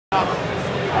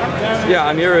Yeah,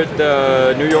 I'm here at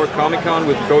the New York Comic Con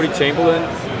with Sweets-Kody-Chamberlain.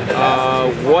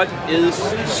 What is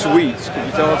Sweets? Could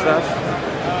you tell us that?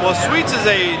 Well, Sweets is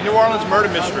a New Orleans murder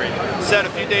mystery set a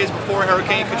few days before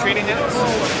Hurricane Katrina hits.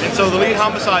 And so the lead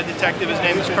homicide detective, his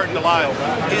name is Curtin Delisle,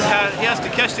 he has to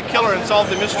catch the killer and solve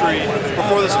the mystery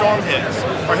before the storm hits,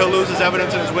 or he'll lose his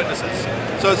evidence and his witnesses.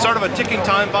 So it's sort of a ticking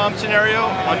time bomb scenario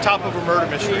on top of a murder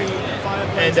mystery.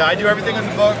 And I do everything in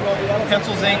the book: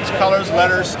 pencils, inks, colors,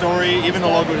 letters, story, even the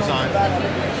logo design.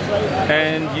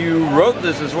 And you wrote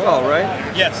this as well, right?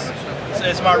 Yes.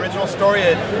 It's my original story.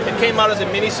 It came out as a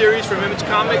mini-series from Image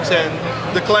Comics,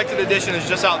 and the collected edition is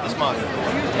just out this month.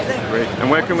 Great.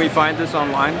 And where can we find this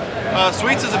online?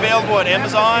 Sweets is available at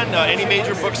Amazon, any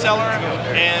major bookseller,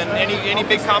 and any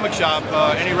big comic shop,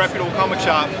 any reputable comic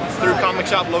shop, through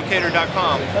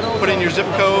comicshoplocator.com. Put in your zip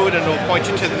code and it'll point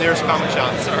you to the nearest comic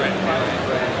shop.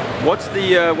 What's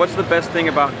the best thing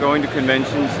about going to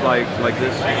conventions like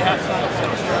this?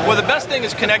 Well, the best thing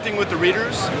is connecting with the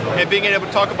readers and being able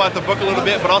to talk about the book a little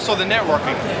bit, but also the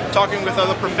networking, talking with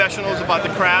other professionals about the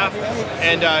craft.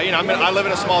 And you know, I live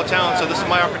in a small town, so this is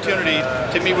my opportunity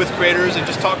to meet with creators and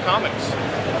just talk comics.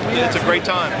 It's a great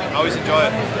time. I always enjoy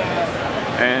it.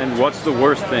 And what's the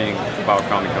worst thing about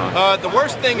Comic-Con? The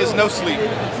worst thing is no sleep.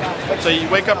 So you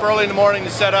wake up early in the morning to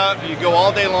set up, you go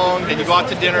all day long, then you go out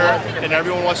to dinner, and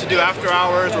everyone wants to do after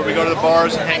hours where we go to the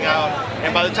bars and hang out.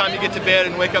 And by the time you get to bed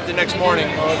and wake up the next morning,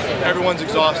 everyone's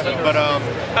exhausted. But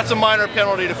that's a minor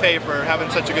penalty to pay for having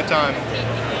such a good time.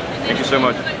 Thank you so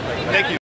much. Thank you.